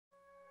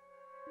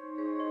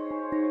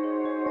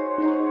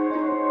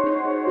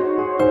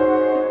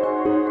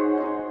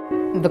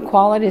The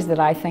qualities that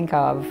I think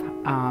of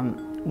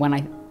when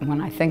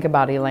I think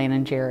about Elaine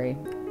and Jerry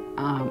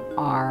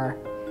are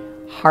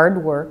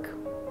hard work,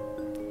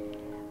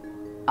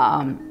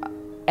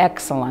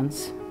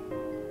 excellence,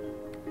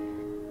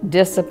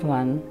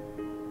 discipline,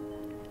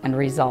 and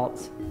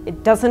results.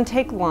 It doesn't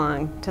take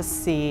long to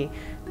see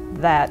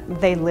that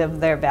they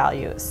live their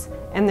values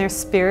and their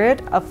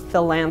spirit of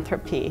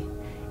philanthropy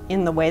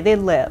in the way they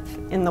live,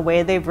 in the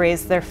way they've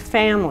raised their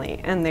family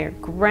and their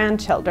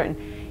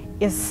grandchildren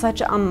is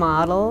such a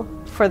model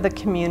for the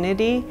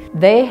community.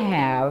 They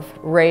have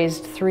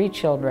raised 3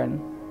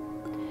 children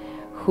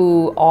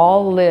who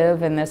all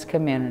live in this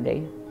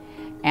community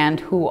and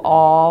who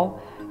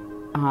all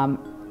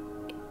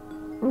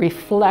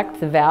reflect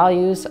the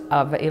values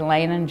of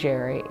Elaine and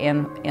Jerry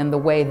in the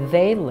way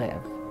they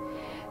live.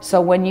 So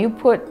when you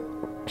put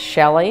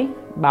Shelley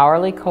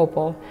Bauerly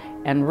Copel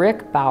and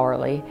Rick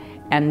Bauerly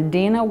and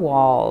Dina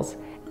Walls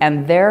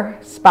and their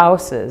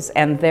spouses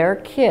and their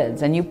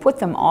kids, and you put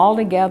them all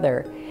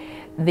together,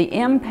 the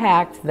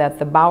impact that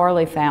the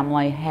Bauerly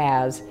family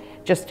has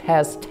just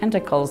has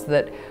tentacles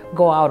that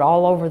go out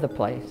all over the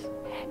place.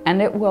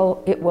 And it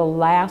will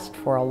last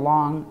for a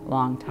long,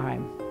 long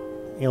time.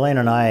 Elaine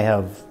and I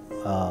have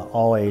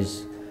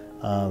always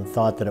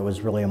thought that it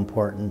was really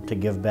important to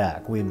give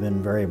back. We've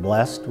been very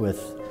blessed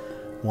with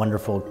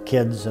wonderful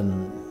kids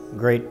and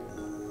great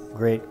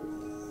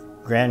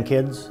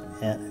grandkids,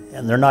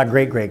 and they're not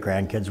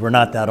great-great-grandkids, we're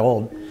not that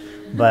old,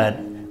 but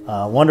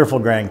wonderful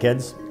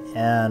grandkids,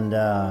 and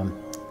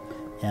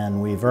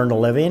we've earned a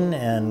living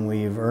and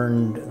we've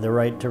earned the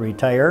right to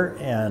retire,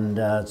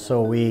 and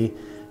so we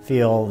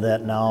feel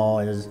that now,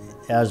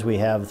 as we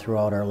have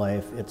throughout our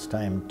life, it's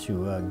time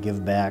to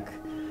give back.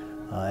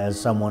 As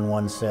someone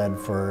once said,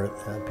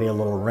 pay a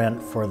little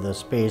rent for the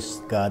space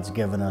God's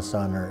given us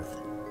on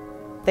earth.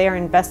 They are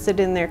invested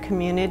in their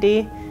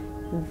community,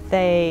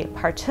 they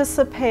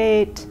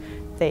participate,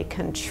 they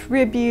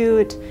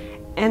contribute,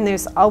 and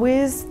there's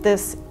always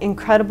this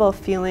incredible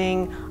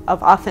feeling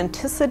of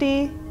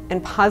authenticity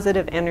and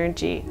positive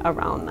energy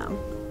around them.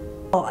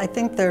 Well, I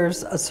think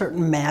there's a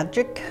certain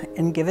magic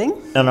in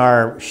giving. And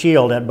our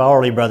shield at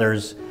Bauerly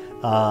Brothers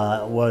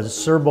was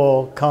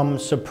Serbo cum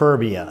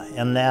superbia,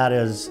 and that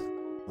is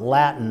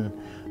Latin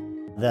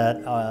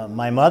that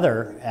my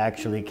mother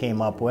actually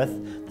came up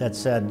with that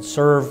said,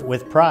 serve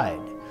with pride.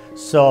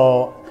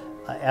 So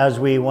as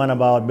we went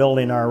about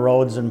building our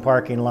roads and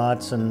parking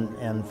lots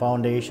and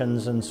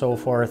foundations and so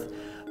forth,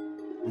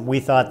 we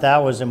thought that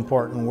was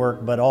important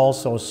work, but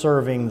also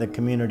serving the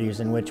communities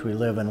in which we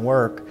live and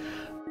work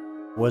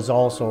was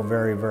also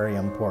very, very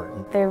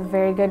important. They're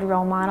very good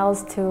role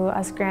models to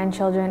us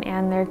grandchildren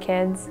and their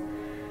kids.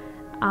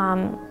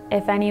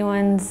 If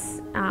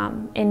anyone's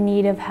in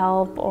need of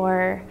help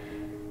or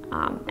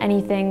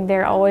anything,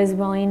 they're always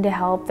willing to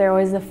help. They're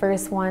always the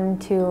first one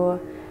to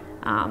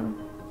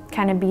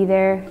kind of be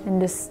there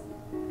and just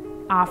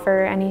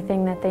offer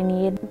anything that they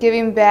need.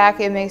 Giving back,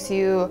 it makes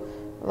you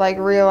like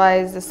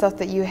realize the stuff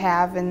that you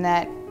have, and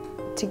that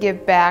to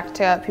give back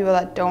to people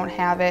that don't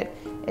have it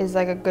is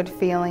like a good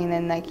feeling,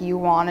 and like you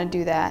want to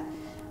do that.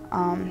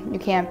 You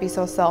can't be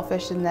so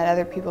selfish and that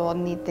other people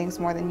need things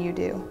more than you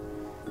do.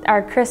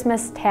 Our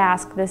Christmas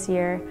task this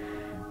year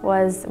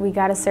was we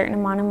got a certain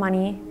amount of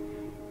money,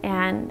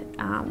 and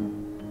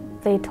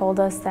they told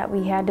us that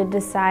we had to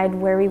decide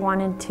where we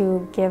wanted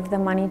to give the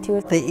money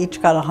to. They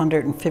each got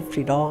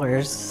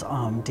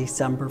 $150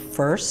 December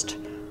 1st,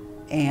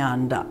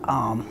 and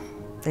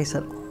they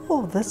said,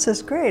 oh, this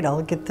is great,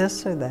 I'll get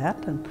this or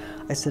that. And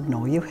I said,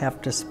 no, you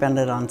have to spend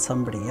it on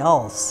somebody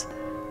else,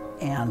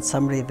 and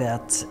somebody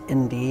that's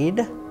in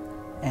need,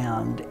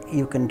 and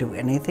you can do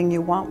anything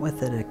you want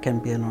with it. It can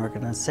be an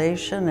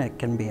organization, it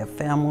can be a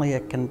family,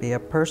 it can be a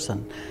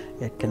person,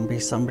 it can be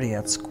somebody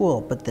at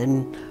school, but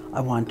then I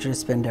want you to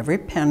spend every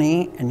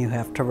penny and you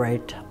have to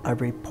write a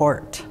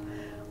report.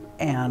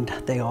 And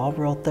they all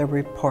wrote their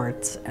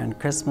reports, and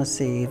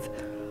Christmas Eve,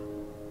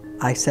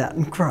 I sat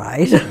and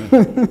cried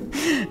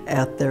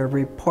at their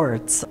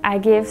reports. I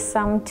gave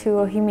some to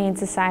a humane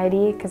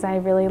society because I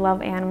really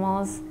love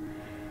animals.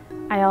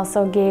 I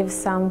also gave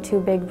some to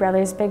Big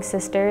Brothers Big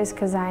Sisters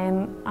because I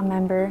am a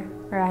member,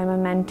 or I'm a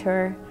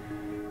mentor.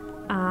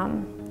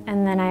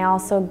 And then I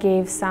also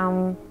gave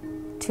some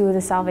to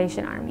the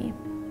Salvation Army.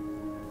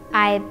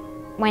 I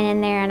went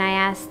in there and I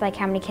asked like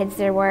how many kids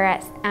there were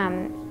at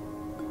Anna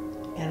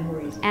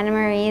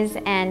Marie's,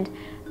 and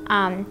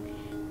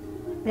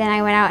then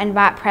I went out and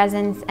bought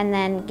presents and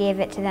then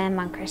gave it to them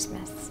on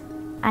Christmas.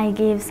 I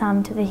gave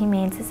some to the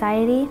Humane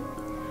Society,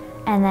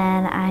 and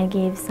then I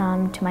gave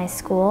some to my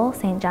school,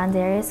 St. John's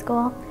Area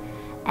School,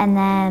 and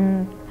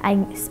then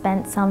I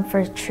spent some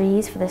for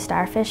trees for the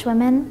Starfish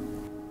Women.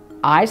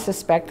 I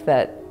suspect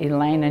that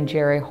Elaine and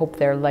Jerry hope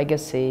their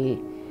legacy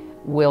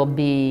will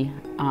be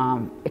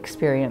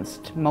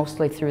experienced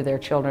mostly through their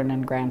children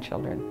and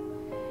grandchildren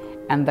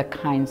and the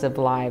kinds of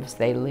lives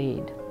they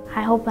lead.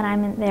 I hope when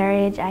I'm their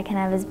age I can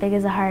have as big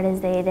as a heart as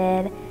they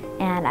did,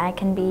 and I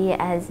can be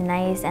as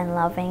nice and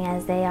loving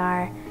as they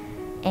are,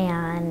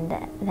 and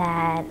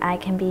that I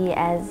can be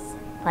as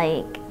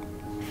like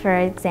For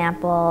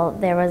example,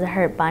 there was a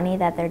hurt bunny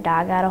that their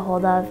dog got a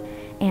hold of,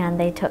 and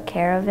they took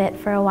care of it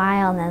for a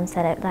while and then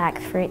set it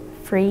back free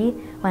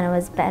when it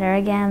was better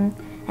again.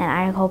 And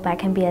I hope I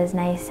can be as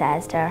nice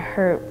as to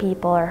hurt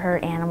people or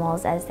hurt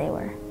animals as they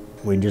were.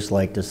 We'd just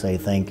like to say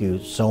thank you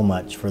so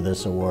much for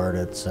this award.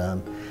 It's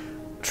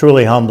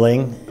truly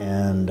humbling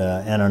and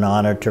an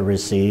honor to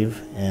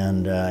receive,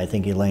 and I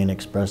think Elaine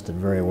expressed it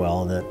very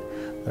well, that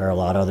there are a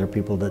lot of other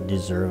people that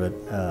deserve it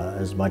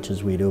as much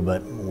as we do,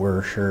 but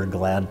we're sure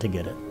glad to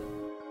get it.